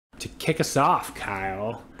to kick us off,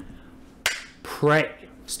 Kyle, Prey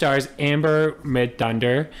stars Amber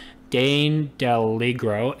Midthunder, Dane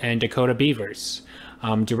DeLigro, and Dakota Beavers.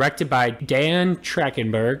 Directed by Dan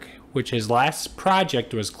Trachtenberg, which his last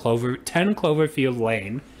project was 10 Cloverfield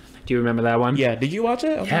Lane. Do you remember that one? Yeah. Did you watch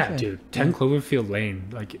it? Yeah, dude. 10 Cloverfield Lane.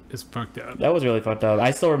 Like, it's fucked up. That was really fucked up.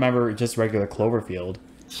 I still remember just regular Cloverfield.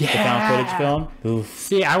 Yeah. The found footage film. Oof.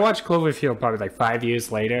 See, I watched Cloverfield probably like 5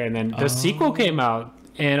 years later, and then the sequel came out,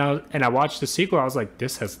 and I watched the sequel. I was like,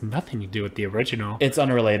 this has nothing to do with the original. It's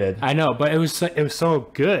unrelated. I know, but it was so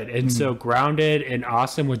good and so grounded and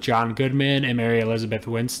awesome with John Goodman and Mary Elizabeth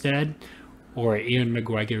Winstead, or Ian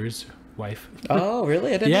McGregor's wife. Oh, really?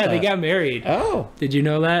 I didn't know Yeah, that. they got married. Oh. Did you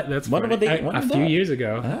know that? That's When funny. did they- A few years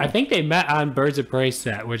ago. Oh. I think they met on Birds of Prey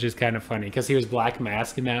set, which is kind of funny because he was Black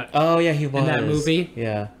Mask in that. Oh, yeah, he was. In that movie?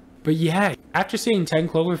 Yeah. But yeah, after seeing 10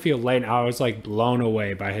 Cloverfield Lane, I was like blown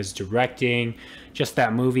away by his directing, just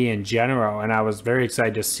that movie in general. And I was very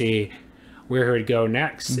excited to see where he would go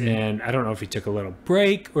next. And I don't know if he took a little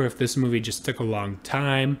break or if this movie just took a long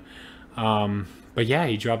time. But yeah,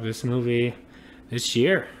 he dropped this movie this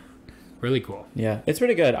year. Really cool. Yeah, it's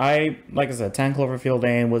pretty good. Like I said, 10 Cloverfield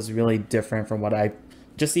Lane was really different from what I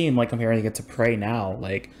just seen, like comparing it to Prey now.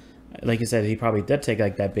 Like you said, he probably did take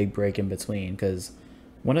like that big break in between, because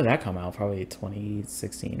when did that come out? Probably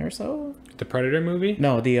 2016 or so? The Predator movie?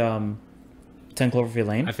 No, the 10 Cloverfield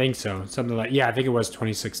Lane? I think so. Something like, yeah, I think it was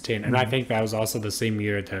 2016. And I think that was also the same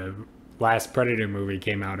year the last Predator movie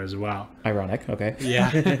came out as well. Ironic, okay.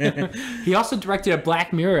 Yeah. He also directed a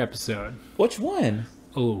Black Mirror episode. Which one?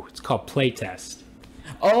 Oh, it's called Playtest.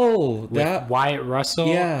 Oh, With that... Wyatt Russell,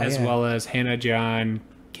 as yeah. well as Hannah John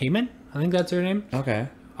Kamen. I think that's her name. Okay.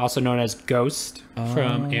 Also known as Ghost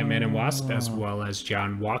from Ant-Man and Wasp, as well as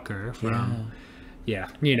John Walker from... Yeah,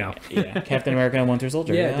 you know. Yeah, Captain America and Winter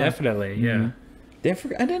Soldier. Yeah, definitely, yeah.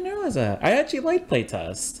 I didn't realize that. I actually liked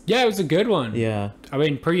Playtest. Yeah, it was a good one. Yeah. I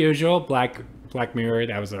mean, per usual, Black Mirror,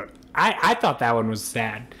 that was a... I thought that one was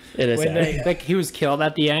sad. It is sad. Like, he was killed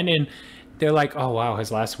at the end, and they're like, oh, wow,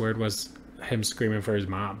 his last word was him screaming for his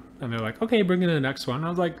mom. And they're like, okay, bring in the next one. I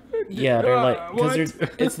was like... Yeah, they're like... Because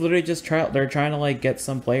what? it's literally just they're trying to, like, get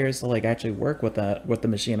some players to, like, actually work with the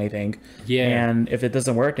machine, I think. Yeah. And if it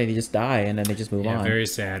doesn't work, then they just die, and then they just move on. Very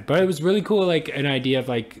sad. But it was really cool, like, an idea of,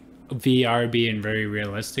 like, VR being very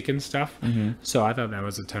realistic and stuff. So I thought that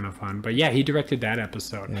was a ton of fun. But yeah, he directed that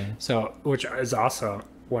episode. Yeah. So, which is also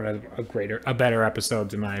one of a better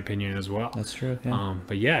episodes in my opinion as well. That's true. Yeah.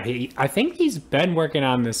 But yeah, I think he's been working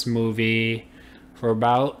on this movie for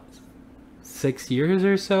about 6 years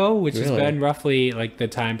or so, which has been roughly like the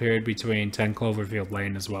time period between 10 Cloverfield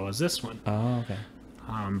Lane as well as this one. Oh, okay.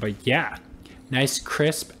 But yeah, nice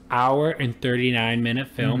crisp hour and 39-minute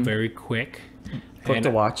film, very quick. Quick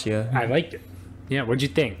to watch, yeah. I liked it. Yeah, what'd you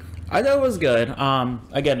think? I thought it was good.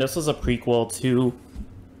 Again, this was a prequel to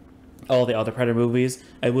all the other Predator movies.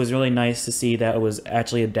 It was really nice to see that it was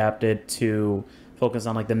actually adapted to focus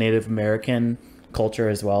on like the Native American culture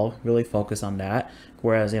as well. Really focus on that.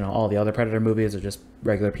 Whereas, all the other Predator movies are just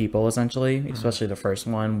regular people essentially, especially the first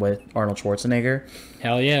one with Arnold Schwarzenegger.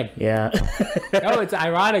 Hell yeah. Yeah. Oh, it's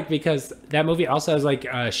ironic because that movie also has like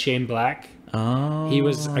Shane Black. Oh. He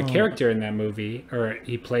was a character in that movie, or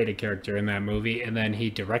he played a character in that movie, and then he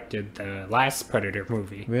directed the last Predator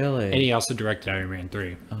movie. Really? And he also directed Iron Man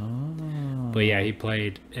 3. Oh. But yeah, he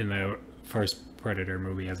played in the first Predator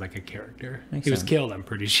movie as like a character. Makes he was sense. killed, I'm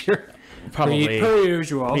pretty sure. Probably. Per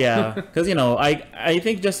usual. Yeah, because I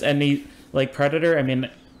think just any like Predator. I mean,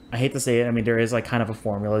 I hate to say it. I mean, there is like kind of a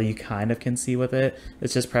formula you kind of can see with it.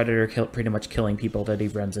 It's just Predator pretty much killing people that he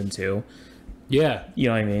runs into. Yeah. You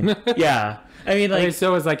know what I mean? Yeah. I mean, like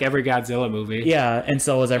so is like every Godzilla movie. yeah, and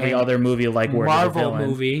so is every other movie like where Marvel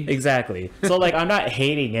movie. Exactly. So like I'm not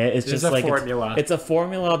hating it. It's just a like formula. It's a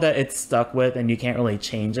formula that it's stuck with, and you can't really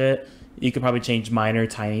change it. You could probably change minor,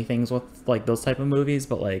 tiny things with like those type of movies,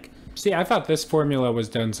 but like. See, I thought this formula was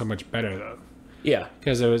done so much better though. Yeah.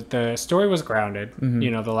 Because the story was grounded.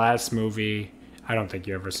 The last movie, I don't think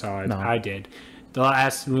you ever saw it. No. I did. The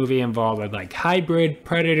last movie involved like hybrid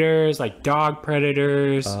predators, like dog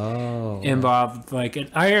predators. Oh. Involved like an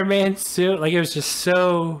Iron Man suit. Like it was just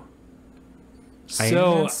so. Iron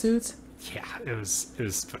Man suits? Yeah, it was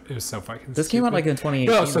so fucking. This came out like in 2018.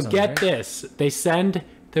 No, so get right? this.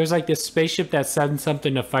 There's like this spaceship that sends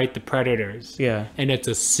something to fight the predators. Yeah. And it's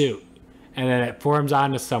a suit. And then it forms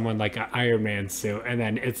onto someone like an Iron Man suit. And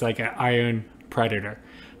then it's like an Iron Predator.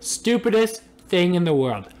 Stupidest thing in the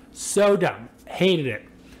world. So dumb. Hated it.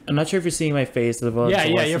 I'm not sure if you're seeing my face. Yeah,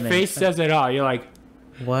 your face says it all. You're like,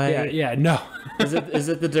 What? Yeah, no. Is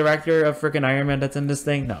it the director of freaking Iron Man that's in this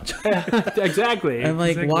thing? No. Exactly. I'm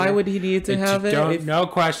like, exactly. why would he need to have it? Don't, no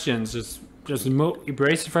questions. Just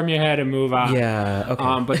erase it from your head and move on. Yeah.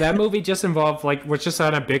 Okay. But that movie just involved was just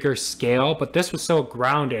on a bigger scale. But this was so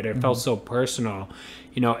grounded. It felt so personal.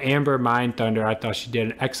 You know, Amber Mindthunder, I thought she did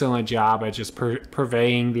an excellent job at just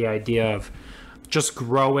purveying the idea of just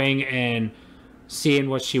growing and seeing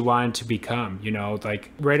what she wanted to become. You know,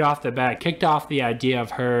 like right off the bat, kicked off the idea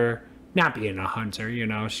of her not being a hunter. You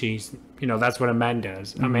know, she's, you know, that's what a man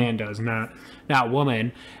does. A man does, not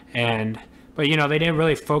woman. But, you know, they didn't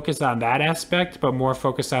really focus on that aspect, but more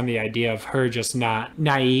focused on the idea of her just not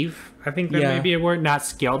naive. I think that may be a word, not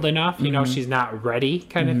skilled enough. You know, she's not ready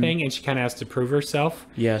kind of thing, and she kind of has to prove herself.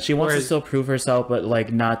 Yeah, she wants to still prove herself, but,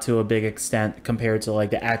 like, not to a big extent compared to,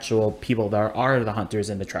 like, the actual people that are the hunters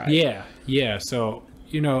in the tribe. Yeah. So,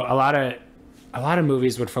 you know, a lot of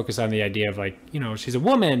movies would focus on the idea of, like, you know, she's a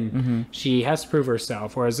woman, she has to prove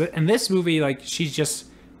herself. Whereas in this movie, like, she's just,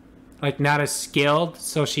 like, not as skilled,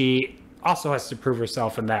 so she also has to prove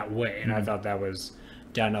herself in that way, and I thought that was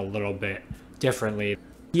done a little bit differently.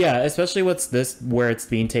 Yeah, especially where it's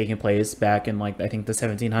being taken place back in, like, I think the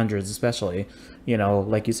 1700s, especially. You know,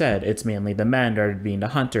 like you said, it's mainly the men that are being the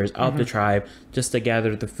hunters of the tribe, just to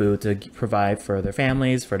gather the food to provide for their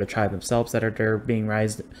families, for the tribe themselves that are there being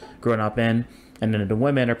grown up in, and then the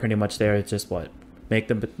women are pretty much there to just make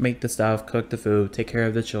the stuff, cook the food, take care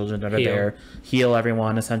of the children that are there, heal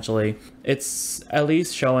everyone, essentially. It's at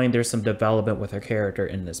least showing there's some development with her character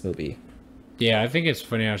in this movie. Yeah, I think it's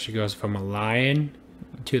funny how she goes from a lion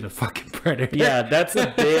to the fucking predator. Yeah, that's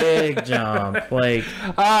a big jump. Like,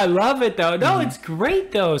 I love it though. No, it's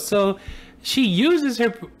great though. So she uses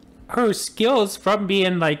her skills from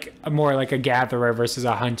being like more like a gatherer versus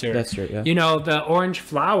a hunter. That's true, yeah. You know, the orange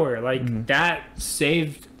flower, like that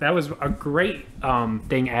was a great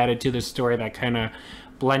thing added to the story that kind of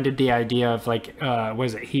blended the idea of like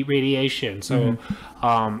was it heat radiation. So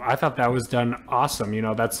I thought that was done awesome. You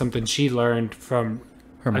know, that's something she learned from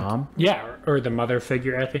her mom. Or the mother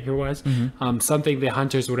figure, I think it was. Something the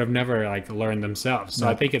hunters would have never like learned themselves. So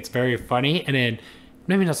I think it's very funny, and then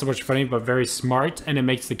maybe not so much funny, but very smart, and it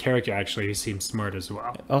makes the character actually seem smart as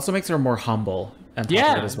well. It also makes her more humble and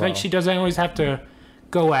as well. Like she doesn't always have to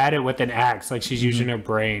go at it with an axe. Like she's using her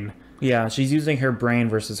brain. Yeah, she's using her brain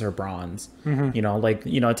versus her bronze. You know, like,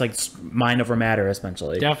 you know, it's like mind over matter,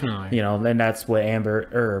 essentially. Definitely. You know, and that's what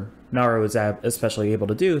Naru is especially able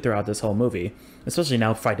to do throughout this whole movie. Especially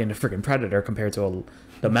now fighting a freaking predator compared to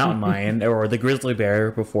the mountain lion or the grizzly bear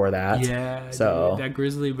before that. Yeah, so dude, that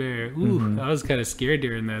grizzly bear. Ooh, I was kind of scared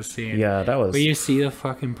during that scene. Yeah, that was. But you see the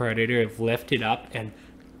fucking predator lift it up and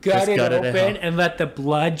gut it open and let the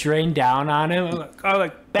blood drain down on him. I'm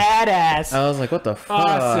like, badass. I was like, what the fuck?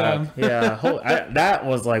 Awesome. Yeah, that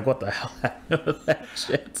was like, what the hell happened with that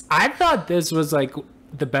shit? I thought this was like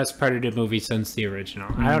the best Predator movie since the original.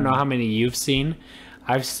 I don't know how many you've seen.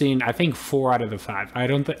 I've seen, I think, 4 out of the 5. I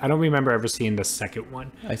don't remember ever seeing the second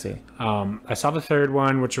one. I see. I saw the third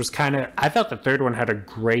one, which was I thought the third one had a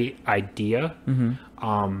great idea. It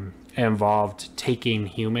involved taking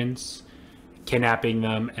humans, kidnapping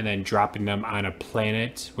them, and then dropping them on a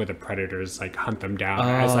planet where the predators like hunt them down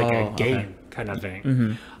as like a game kind of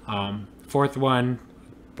thing. Fourth one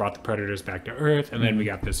brought the predators back to Earth, and then we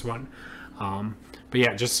got this one. But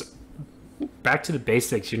yeah, just back to the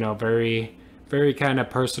basics, you know, very, very kind of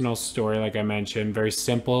personal story, like I mentioned, very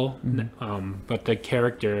simple. But the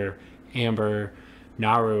character, Amber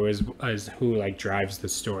Naru, is who like drives the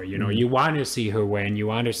story. You know, you want to see her win. You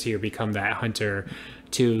want to see her become that hunter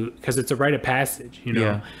because it's a rite of passage, you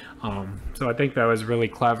know? So I think that was really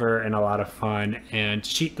clever and a lot of fun. And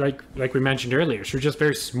she, like we mentioned earlier, she was just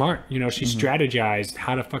very smart. You know, she strategized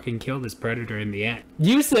how to fucking kill this predator in the end.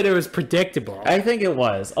 You said it was predictable. I think it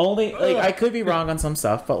was. Only, like, I could be wrong on some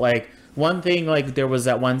stuff, but, like, one thing, like, there was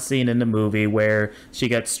that one scene in the movie where she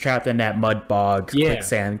gets trapped in that mud bog,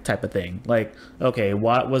 quicksand type of thing. Like, okay,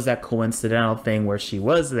 what was that coincidental thing where she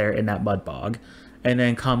was there in that mud bog? And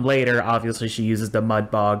then come later, obviously, she uses the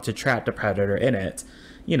mud bog to trap the predator in it.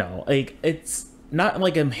 You know, like, it's not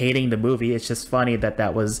like I'm hating the movie. It's just funny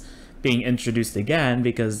that was being introduced again,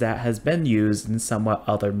 because that has been used in somewhat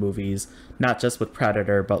other movies, not just with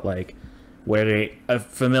Predator, but like where a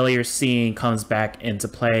familiar scene comes back into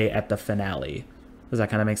play at the finale. Does that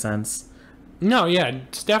kind of make sense? No, yeah,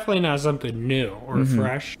 it's definitely not something new or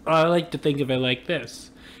fresh. I like to think of it like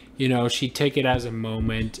this. You know, she'd take it as a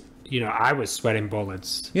moment. You know, I was sweating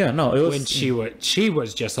bullets. Yeah, no, it was when she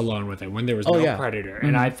was just alone with it, when there was no predator.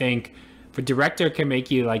 And I think if a director can make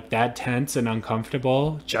you like that tense and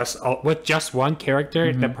uncomfortable just with just one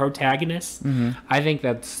character, the protagonist, I think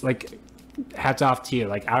that's like hats off to you.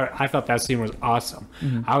 Like I thought that scene was awesome.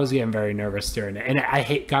 I was getting very nervous during it, and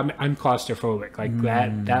I'm claustrophobic. Like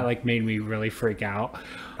that like made me really freak out.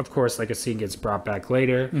 Of course, like a scene gets brought back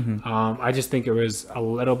later. I just think it was a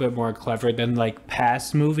little bit more clever than like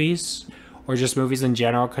past movies or just movies in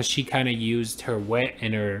general, because she kind of used her wit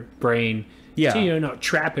and her brain to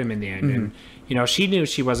trap him in the end. And she knew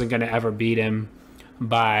she wasn't going to ever beat him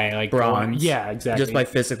by like bronze. Yeah, exactly. Just by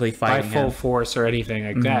physically fighting by full him. force or anything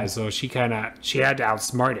like that. So she had to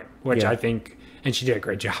outsmart him, which I think, and she did a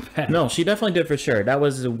great job at. No, she definitely did for sure. That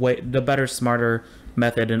was the better, smarter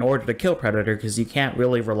method in order to kill Predator, because you can't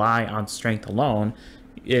really rely on strength alone,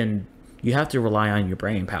 and you have to rely on your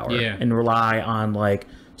brain power and rely on like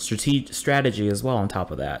strategy as well on top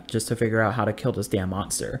of that, just to figure out how to kill this damn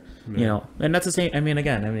monster. And that's the same. I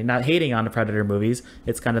mean, not hating on the Predator movies,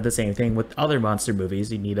 it's kind of the same thing with other monster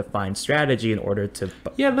movies. You need to find strategy in order to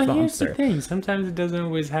but here's the thing, sometimes it doesn't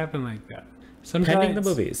always happen like that. Sometimes, depending the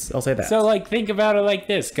movies, I'll say that. So like think about it like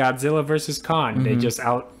this: Godzilla versus Kong. They just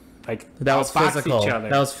that was physical. Each other.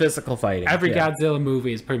 That was physical fighting. Every Godzilla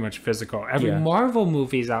movie is pretty much physical. Every Marvel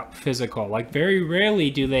movie is out physical. Like very rarely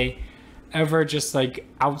do they ever just like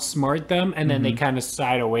outsmart them and then they kind of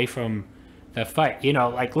side away from the fight.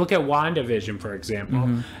 Like look at WandaVision, for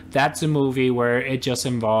example. That's a movie where it just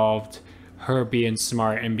involved her being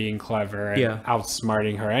smart and being clever and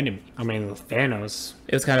outsmarting her enemy. I mean, Thanos.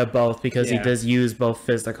 It was kind of both, because he does use both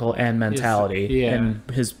physical and mentality and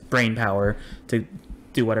his brain power to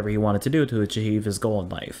do whatever he wanted to do to achieve his goal in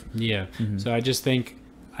life. So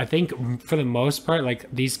I think for the most part, like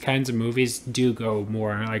these kinds of movies do go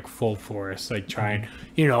more like full force, like trying,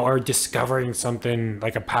 or discovering something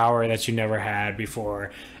like a power that you never had before,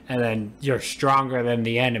 and then you're stronger than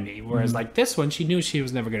the enemy. Whereas like this one, she knew she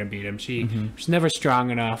was never going to beat him. She was never strong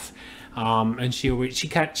enough, and she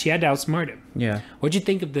had to outsmart him. What'd you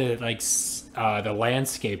think of the the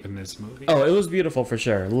landscape in this movie? Oh, it was beautiful for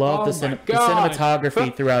sure. Love the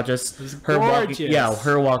cinematography throughout, just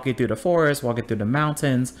her walking through the forest, walking through the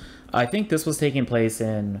mountains. I think this was taking place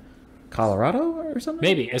in Colorado or something.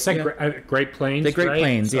 Maybe it's like Great Plains. The Great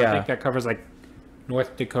Plains, so I think that covers like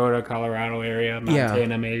North Dakota, Colorado area,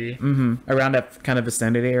 Montana maybe. Around that kind of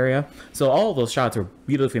vicinity area. So all of those shots were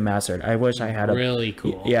beautifully mastered. I wish I had really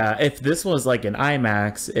cool. Yeah, if this was like an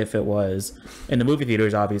IMAX, if it was in the movie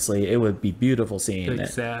theaters, obviously it would be beautiful seeing it.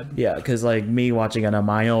 Sad. Yeah, because like me watching it on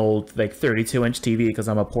my old like 32-inch TV, because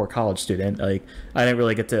I'm a poor college student, like I didn't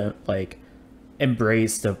really get to like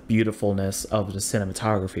embrace the beautifulness of the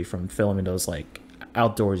cinematography from filming those like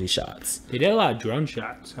outdoorsy shots. They did a lot of drone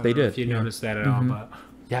shots. They did. If you noticed that at all, but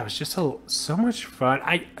it was just so much fun.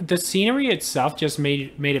 The scenery itself just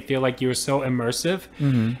made it feel like you were so immersive,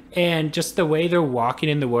 and just the way they're walking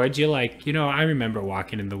in the woods. You're like, I remember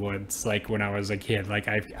walking in the woods like when I was a kid. Like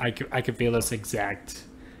I could feel this exact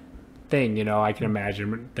thing. I can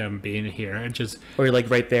imagine them being here and just, or like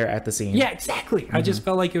right there at the scene. Yeah, exactly. I just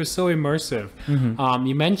felt like it was so immersive.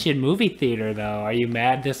 You mentioned movie theater though. Are you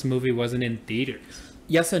mad this movie wasn't in theaters?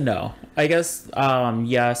 Yes and no. I guess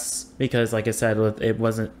yes, because like I said, it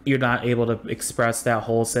wasn't. You're not able to express that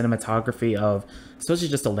whole cinematography of, especially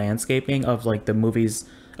just the landscaping of like the movies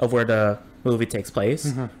of where the movie takes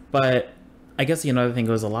place. But I guess the other thing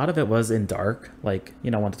was a lot of it was in dark. Like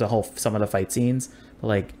some of the fight scenes. But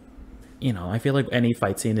like, I feel like any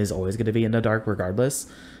fight scene is always going to be in the dark regardless.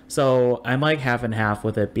 So I'm like half and half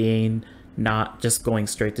with it being not just going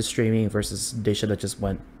straight to streaming versus they should have just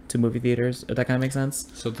went to movie theaters, if that kind of makes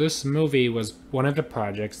sense. So this movie was one of the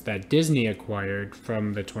projects that Disney acquired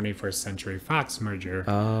from the 21st Century Fox merger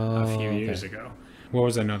a few years ago. What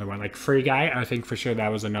was another one? Like Free Guy, I think for sure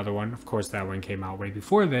that was another one. Of course, that one came out way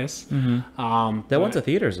before this. That went to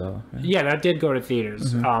theaters, though. Yeah, that did go to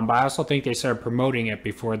theaters. But I also think they started promoting it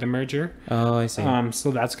before the merger. Oh, I see.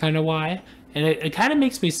 So that's kind of why. And it kind of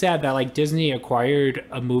makes me sad that like Disney acquired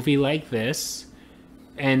a movie like this.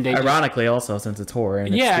 And they ironically also, since it's horror.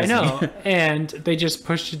 And I know. And they just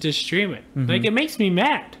pushed it to stream it. Like, it makes me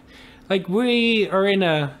mad. Like, we are in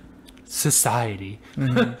a society.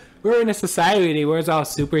 We're in a society where it's all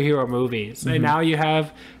superhero movies. And now you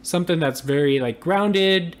have something that's very, like,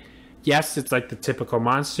 grounded. Yes, it's like the typical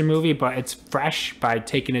monster movie, but it's fresh by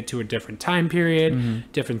taking it to a different time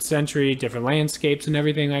period, different century, different landscapes and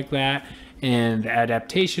everything like that. And the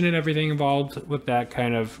adaptation and everything involved with that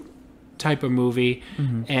kind of type of movie,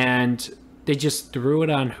 and they just threw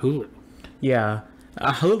it on Hulu. Yeah,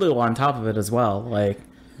 Hulu on top of it as well. Like,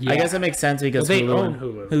 I guess it makes sense because they Hulu own and,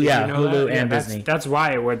 Hulu. yeah, You know Hulu that? and Yeah, Disney. That's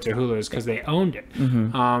why it went to Hulu, is because they owned it.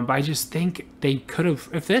 But I just think they could have,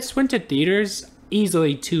 if this went to theaters,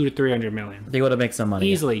 easily 200 to 300 million. They would have made some money.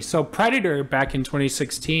 Easily. So Predator back in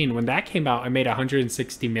 2016, when that came out, it made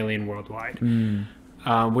 160 million worldwide,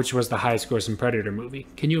 which was the highest grossing Predator movie.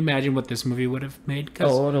 Can you imagine what this movie would have made?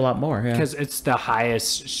 Oh, a lot more. Yeah. Because it's the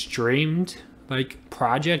highest streamed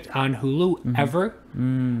project on Hulu ever,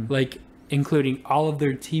 like including all of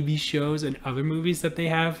their TV shows and other movies that they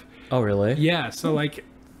have. Oh, really? Yeah. So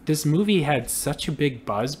this movie had such a big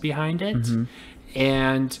buzz behind it,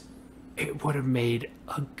 and it would have made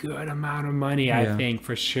a good amount of money, I think,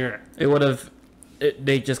 for sure. It would have.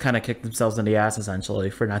 They just kind of kicked themselves in the ass essentially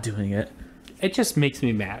for not doing it. It just makes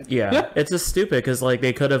me mad. Yeah, it's just stupid because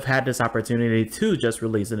they could have had this opportunity to just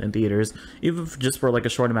release it in theaters, even just for a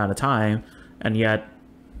short amount of time, and yet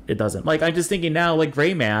it doesn't. I'm just thinking now,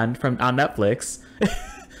 Gray Man on Netflix.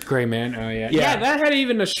 Gray Man, oh yeah, that had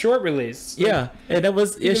even a short release. Yeah, and it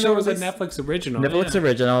was it was a Netflix original.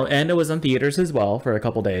 Original, and it was in theaters as well for a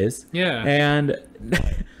couple days. Yeah, and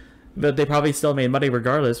but they probably still made money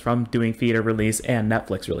regardless from doing theater release and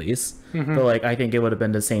Netflix release. But I think it would have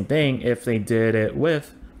been the same thing if they did it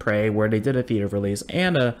with Prey, where they did a theater release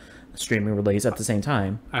and a streaming release at the same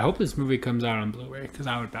time. I hope this movie comes out on Blu-ray because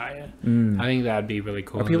I would buy it. I think that'd be really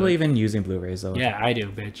cool. Are people even using Blu-rays though? Yeah, I do,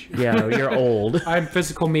 bitch. Yeah, you're old. I'm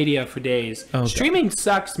physical media for days. Okay. Streaming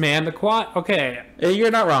sucks, man. Okay,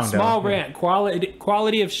 you're not wrong. Small though. rant.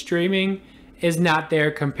 Quality of streaming is not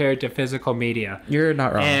there compared to physical media. You're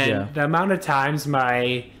not wrong. And the amount of times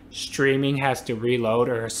my streaming has to reload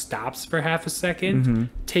or stops for half a second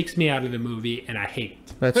takes me out of the movie, and I hate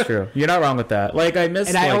it. That's true. You're not wrong with that. I miss.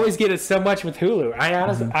 And I always get it so much with Hulu. I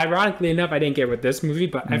honestly, ironically enough, I didn't get it with this movie,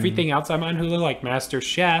 but everything else I'm on Hulu, like Master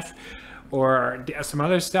Chef or some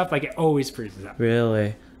other stuff, it always freezes up.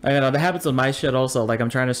 Really? I know that happens with my shit also. I'm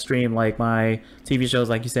trying to stream my TV shows,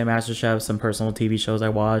 like you say, MasterChef, some personal TV shows I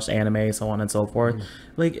watched, anime, so on and so forth.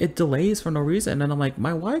 It delays for no reason, and I'm like, my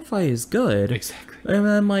Wi-Fi is good. Exactly. And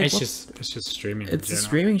I'm like, it's just streaming. It's the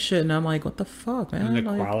streaming shit, and I'm like, what the fuck, man? And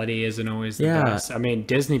the quality isn't always the best. I mean,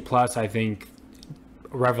 Disney Plus, I think,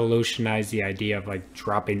 revolutionized the idea of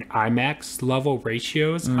dropping IMAX level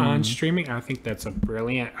ratios on streaming. I think that's a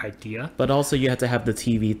brilliant idea. But also, you have to have the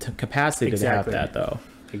TV capacity to have that, though.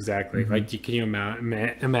 Exactly. Can you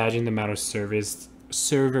imagine the amount of servers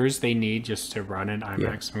they need just to run an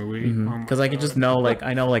IMAX movie? Because I can just know,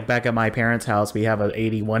 I know, back at my parents' house, we have an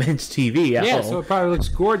 81-inch TV at home. So it probably looks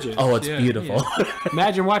gorgeous. Oh, it's beautiful. Yeah.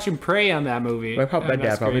 Imagine watching Prey on that movie. My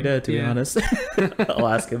dad probably did, to be honest. I'll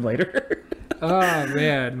ask him later. Oh,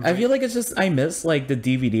 man. I feel like it's just, I miss, the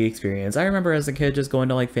DVD experience. I remember as a kid just going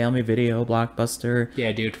to, Family Video, Blockbuster.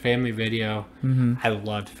 Yeah, dude, Family Video. I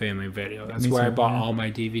loved Family Video. That's where I bought all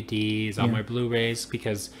my DVDs, all my Blu-rays,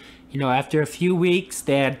 because, after a few weeks,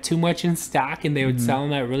 they had too much in stock, and they would sell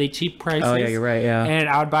them at really cheap prices. Oh, yeah, you're right, yeah. And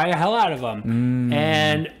I would buy the hell out of them.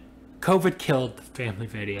 And COVID killed the Family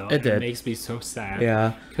Video. It did. It makes me so sad.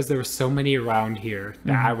 Yeah. Because there were so many around here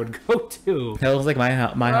that I would go to. That was my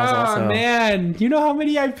house also. Oh, man. You know how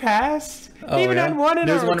many I passed? Even on one in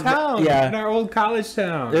our town. Yeah. In our old college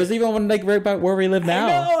town. There's even one right about where we live now.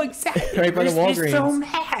 I know, exactly. Right by the Walgreens. So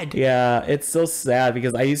mad. Yeah, it's so sad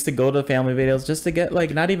because I used to go to Family Videos just to get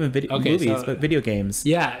not even movies, but video games.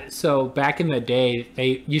 Yeah, so back in the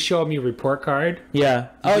day, you show them your report card. Yeah.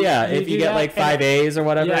 Oh yeah, if you get 5 A's or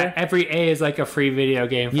whatever. Yeah, every A is a free video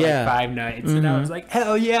game for 5 nights. And I was like,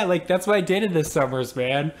 hell yeah, that's what I did in the summers,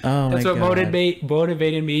 man. Oh that's my what God.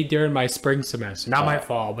 motivated me during my spring semester. Not my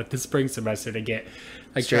fall, but the spring semester to get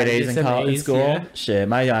straight A's in school. Yeah. Shit,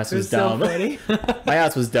 my ass was dumb. So funny. My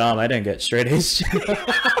ass was dumb. I didn't get straight A's.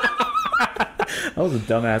 I was a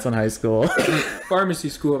dumbass in high school. Pharmacy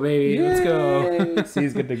school, baby. Yay. Let's go.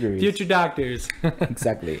 C's good degrees. Future doctors.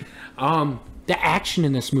 Exactly. The action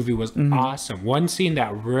in this movie was awesome. One scene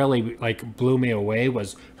that really blew me away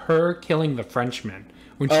was her killing the Frenchman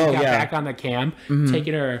when she got back on the cam,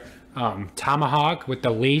 taking her tomahawk with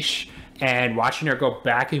the leash and watching her go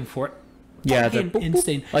back and forth. Yeah,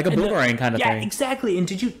 insane. Like a boomerang kind of thing. Yeah, exactly. And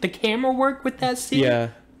did the camera work with that scene? Yeah.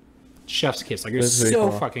 Chef's kiss. It was so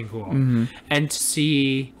cool. Fucking cool. And to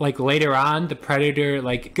see later on the Predator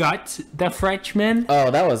gut the Frenchman. Oh,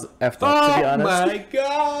 that was effed up, to be honest. Oh my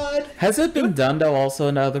God. Has it been done though also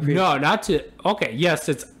in other people? No, not to okay, yes,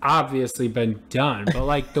 it's obviously been done.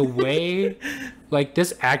 But the way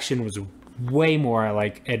this action was way more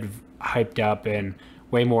hyped up and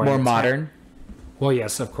way more modern. Well,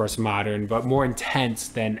 yes, of course, modern, but more intense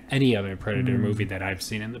than any other Predator movie that I've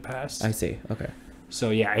seen in the past. I see. Okay. So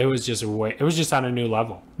yeah, it was just on a new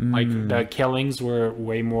level. Like the killings were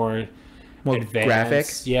way more advanced. Graphic.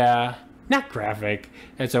 Yeah, not graphic.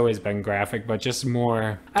 It's always been graphic, but just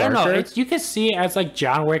more. I don't know. Darker? You can see as like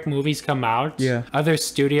John Wick movies come out. Yeah. Other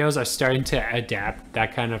studios are starting to adapt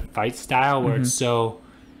that kind of fight style where it's so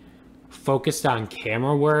focused on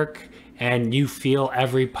camera work, and you feel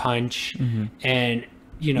every punch, and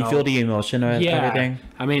you feel the emotion of everything.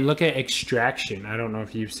 I mean, look at Extraction. I don't know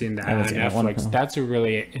if you've seen that on haven't seen that one, Netflix. no. That's a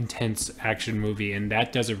really intense action movie, and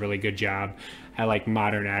that does a really good job at like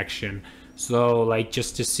modern action. So like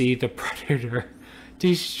just to see the Predator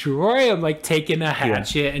destroy him, like taking a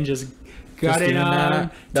hatchet and just gutting doing him,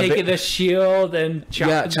 that. taking the shield and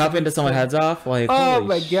Chop into someone's heads off. Like, oh holy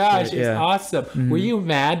my gosh, shit, it's yeah. awesome. Were you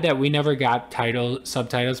mad that we never got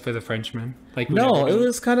subtitles for the Frenchman? Like No, it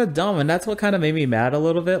was kind of dumb, and that's what kind of made me mad a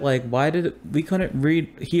little bit. Like, why did we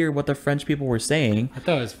couldn't hear what the French people were saying? I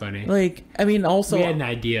thought it was funny. Like, I mean, also We had an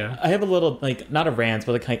idea. I have a little, like, not a rant,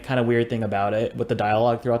 but a kind of weird thing about it with the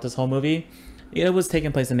dialogue throughout this whole movie. It was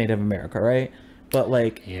taking place in Native America, right? But,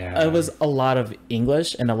 like, Yeah. it was a lot of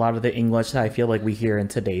English, and a lot of the English that I feel like we hear in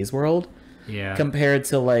today's world, Yeah. compared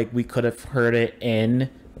to, like, we could have heard it in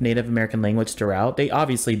Native American language throughout. They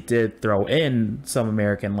obviously did throw in some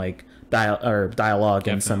American, like, dialogue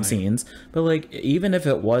in some Definitely. scenes. But, like, even if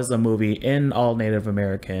it was a movie in all Native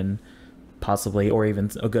American, possibly, or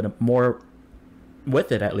even a good, more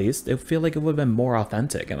with it at least, I feel like it would have been more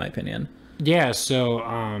authentic, in my opinion. Yeah, so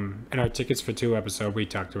in our Tickets for Two episode, we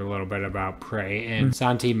talked a little bit about Prey, and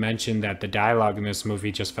Santi mentioned that the dialogue in this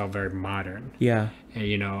movie just felt very modern. Yeah. And,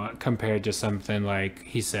 you know, compared to something like,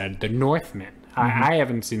 he said, The Northman. I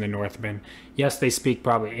haven't seen The Northman. Yes, they speak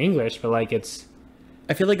probably English, but like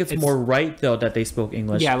I feel like it's more right, though, that they spoke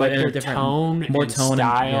English. yeah, but like in a their different, tone more and tone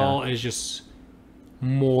style is just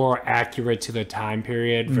more accurate to the time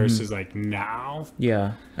period versus like now.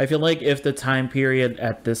 Yeah. I feel like if the time period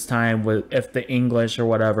at this time was, if the English or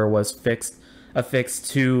whatever was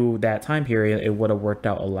affixed to that time period, it would have worked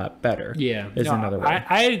out a lot better. Yeah, Is another way.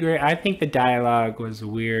 I agree. I think the dialogue was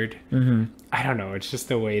weird. I don't know. It's just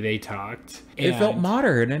the way they talked. It felt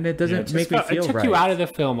modern, and it doesn't make me feel It took right. you out of the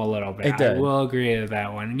film a little bit. It did. I will agree with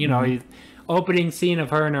that one. You know, opening scene of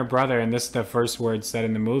her and her brother, and this is the first word said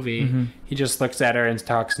in the movie. He just looks at her and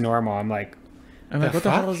talks normal. I'm like, I'm like, what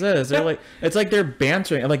the hell is this? They're like, it's like they're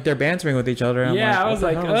bantering with each other. And I'm yeah, like, I was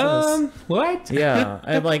what like, the hell is this? what? Yeah,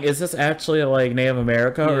 I'm like, is this actually like Native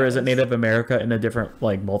America, or is it Yes. Native America in a different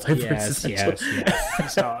like multiverse? Yes, essentially?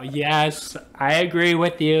 yes. So yes, I agree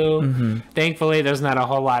with you. Thankfully, there's not a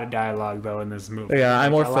whole lot of dialogue though in this movie. Yeah,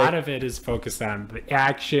 I'm more a lot of it is focused on the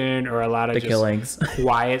action or a lot of The just killings.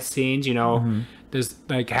 quiet scenes. You know, there's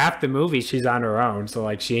like half the movie she's on her own, so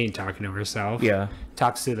like she ain't talking to herself. Yeah,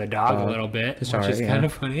 Talks to the dog a little bit, which alright, is yeah. kind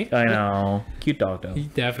of funny. I know. Cute dog though.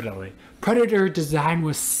 Definitely. Predator design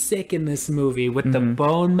was sick in this movie with the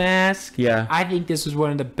bone mask. Yeah. I think this was one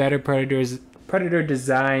of the better Predator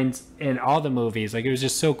designs in all the movies. Like, it was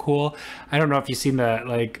just so cool. I don't know if you've seen the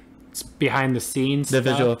like behind the scenes The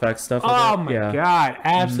stuff. visual effects stuff. Oh of it. my Yeah. god,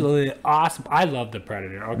 absolutely awesome. I love the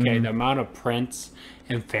Predator. Okay, the amount of prints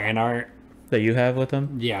and fan art, That you have with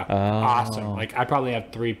them. yeah, Oh. awesome. Like, I probably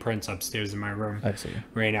have 3 prints upstairs in my room I see.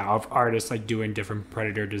 right now of artists like doing different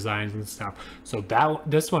Predator designs and stuff. So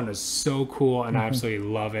this one is so cool, and I absolutely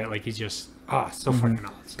love it. Like, he's just so fucking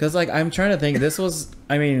awesome. Because, like, I'm trying to think. This was,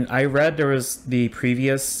 I mean, I read there was the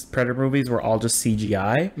previous Predator movies were all just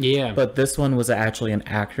CGI. Yeah, But this one was actually an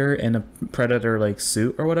actor in a Predator, like,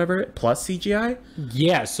 suit or whatever, plus CGI.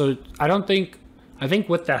 yeah. So I think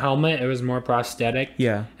with the helmet it was more prosthetic.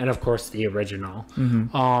 Yeah. And of course the original.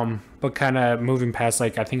 But kind of moving past,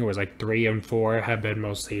 like, I think it was like 3 and 4 have been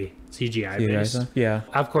mostly CGI based. stuff? Yeah.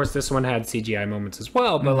 Of course, this one had CGI moments as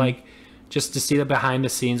well, but like just to see the behind the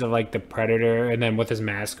scenes of like the Predator and then with his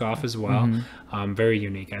mask off as well, very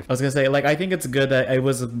unique. I was gonna say, like, I think it's good that it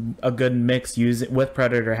was a good mix using with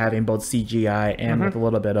Predator having both CGI and with a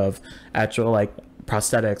little bit of actual like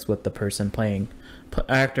prosthetics with the person playing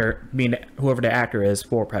actor, being whoever the actor is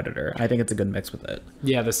for Predator. I think it's a good mix with it.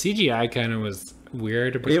 Yeah, the CGI kind of was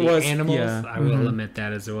weird with It the was, animals. yeah. I will admit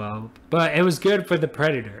that as well. But it was good for the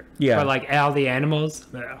Predator. Yeah. For like all the animals.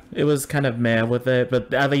 Yeah. It was kind of mad with it,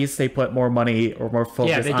 but at least they put more money or more focus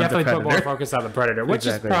Yeah, they on the definitely Predator. put more focus on the Predator, which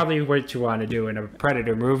Exactly. is probably what you want to do in a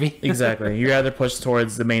Predator movie. Exactly. You rather push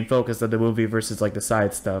towards the main focus of the movie versus like the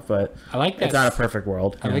side stuff, but I like that. it's not a perfect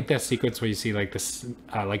world. I like that sequence where you see like this,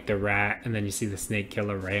 like the rat, and then you see the snake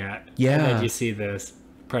kill a rat. Yeah. And then you see this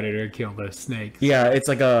Predator kill the snakes. Yeah, it's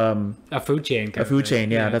like A food chain. a food chain.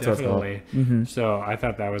 Yeah, that's definitely. what it's called. So I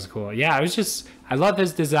thought that was cool. Yeah, I love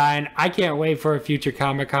his design. I can't wait for a future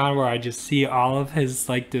Comic-Con where I just see all of his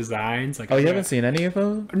like designs. Like, Oh, you haven't seen any of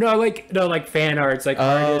those? No, like fan arts, like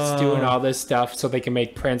artists doing all this stuff so they can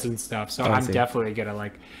make prints and stuff. So I'm definitely gonna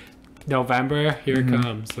like November. Here it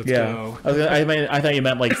comes. Let's go. I thought you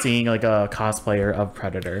meant like seeing like a cosplayer of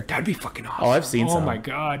Predator. That'd be fucking awesome. Oh, I've seen some. Oh my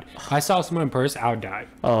god, I saw someone in person. I would die.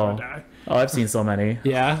 Oh, I've seen so many.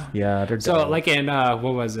 Yeah. Yeah, they're So dope. like in what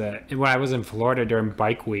was it? When I was in Florida during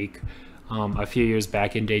Bike Week, a few years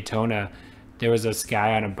back in Daytona, there was this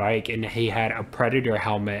guy on a bike and he had a Predator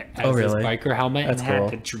helmet as his biker helmet. That's and cool.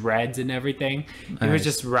 had the dreads and everything. He was Nice.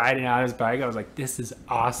 just riding on his bike. I was like, this is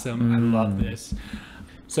awesome. I love this.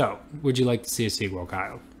 So, would you like to see a sequel,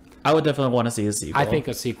 Kyle? I would definitely want to see a sequel. I think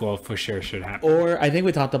a sequel for sure should happen. Or I think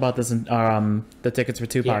we talked about this in the Tickets for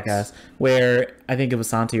Two Yes. podcast, where I think it was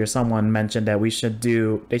Santi or someone mentioned that they should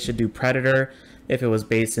do Predator if it was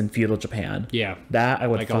based in feudal Japan. Yeah. That I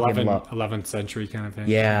would Like fucking love. 11th century kind of thing.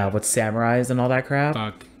 Yeah, with samurais and all that crap.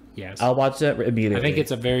 Fuck, yes. I'll watch it immediately. I think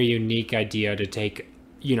it's a very unique idea to take,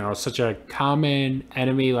 such a common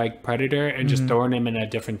enemy like Predator and just throwing him in a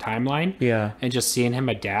different timeline. Yeah. And just seeing him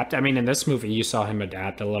adapt. I mean, in this movie, you saw him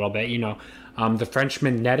adapt a little bit. The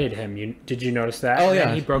Frenchman netted him. Did you notice that? Oh, And yeah.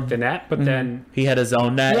 then he broke the net, but then... He had his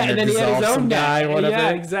own net. Yeah, and then he had his dissolved own some guy net. or whatever. Yeah,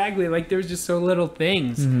 exactly. Like, there's just so little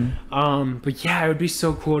things. But yeah, it would be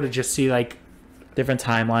so cool to just see, like... Different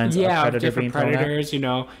timelines of Yeah, Predator different being thrown at. predators,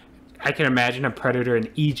 I can imagine a predator in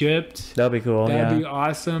Egypt. That'd be cool. That'd yeah. be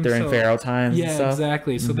awesome. During So- Pharaoh times Yeah, and stuff.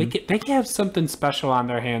 exactly. So they can have something special on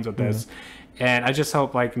their hands with this. And I just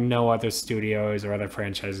hope like no other studios or other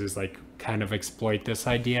franchises like kind of exploit this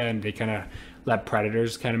idea and they kind of let Predator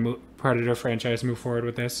franchise move forward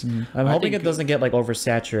with this. I'm hoping it doesn't get like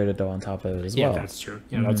oversaturated though on top of it as Yeah, well. that's true.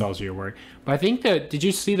 Yeah, that's also your work. But I think did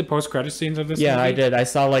you see the post-credit scenes of this Yeah, movie? I did. I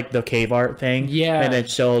saw like the cave art thing. Yeah. And it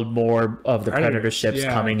showed more of the Predator ships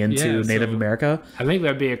Yeah. coming into Yeah, Native so- America. I think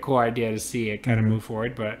that'd be a cool idea to see it kind of move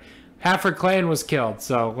forward. But half her clan was killed,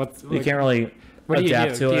 so You can't really what do you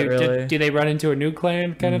adapt do? to it really. Do they run into a new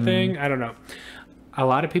clan kind of thing? I don't know. A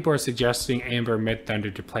lot of people are suggesting Amber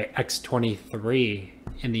Midthunder to play X-23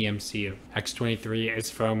 in the MCU. X-23 is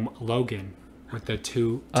from Logan with the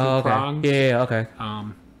two okay. prongs. Yeah, okay.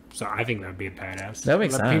 So I think that'd be a badass. That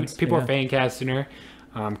makes sense, People yeah. are fan casting her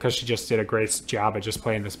because she just did a great job at just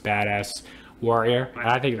playing this badass warrior. And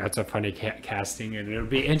I think that's a funny casting, and it'll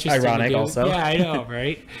be interesting. Ironic to do. also. Yeah, I know,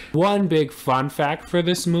 right? One big fun fact for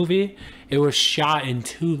this movie: it was shot in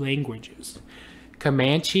 2 languages.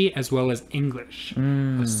 Comanche as well as English.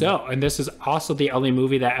 So, and this is also the only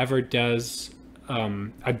movie that ever does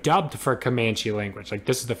a dubbed for Comanche language. Like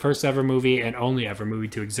this is the first ever movie and only ever movie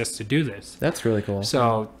to exist to do this. That's really cool.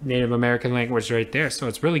 So Native American language right there. So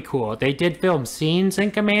it's really cool. They did film scenes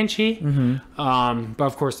in Comanche, but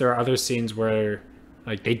of course there are other scenes where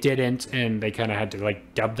like they didn't, and they kind of had to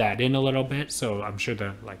like dub that in a little bit. So I'm sure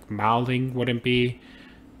the like mouthing wouldn't be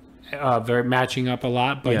very matching up a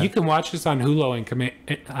lot. But Yeah. you can watch this on Hulu in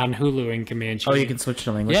Comanche. Oh, you can switch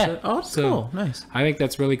to language. Yeah. Oh, that's So- cool. Nice. I think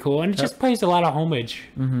that's really cool, and it just plays a lot of homage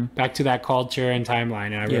back to that culture and timeline,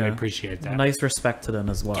 and I really Yeah. appreciate that. Nice respect to them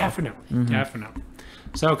as well. Definitely.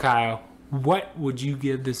 So, Kyle, what would you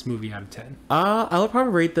give this movie out of 10? I would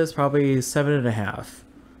probably rate this probably 7.5.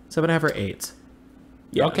 7.5 or 8.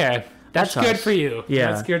 Yeah. Okay. That's That's good tough. for you.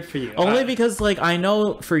 Yeah. That's good for you. Only because, like, I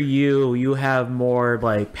know for you have more,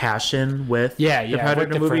 like, passion with the Predator with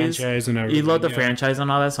the movies. franchise and You everything. love the yeah. franchise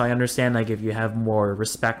and all that, so I understand, like, if you have more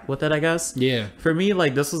respect with it, I guess. Yeah. For me,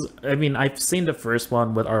 like, this was, I mean, I've seen the first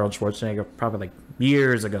one with Arnold Schwarzenegger probably, like,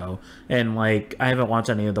 years ago, and, like, I haven't watched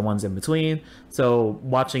any of the ones in between, so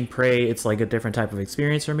watching Prey, it's, like, a different type of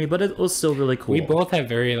experience for me, but it was still really cool. We both have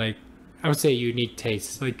very, like, I would say unique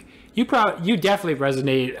tastes. Like, you definitely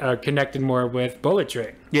resonate, connected more with Bullet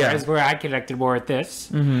Train. Yeah. Whereas where I connected more with this.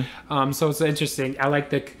 So it's interesting. I like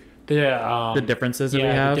the differences that we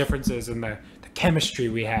the have. differences in the chemistry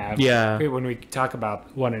we have. Yeah. When we talk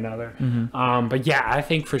about one another. But yeah, I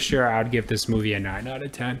think for sure I would give this movie a 9 out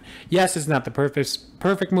of 10. Yes, it's not the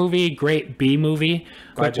perfect movie. Great B movie.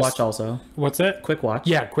 Quick watch also. What's that? Quick watch.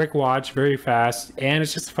 Yeah, quick watch, very fast, and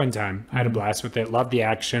it's just a fun time. I had a blast with it. Love the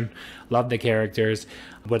action, love the characters.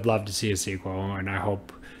 Would love to see a sequel, and I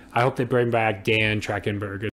hope they bring back Dan Trachtenberg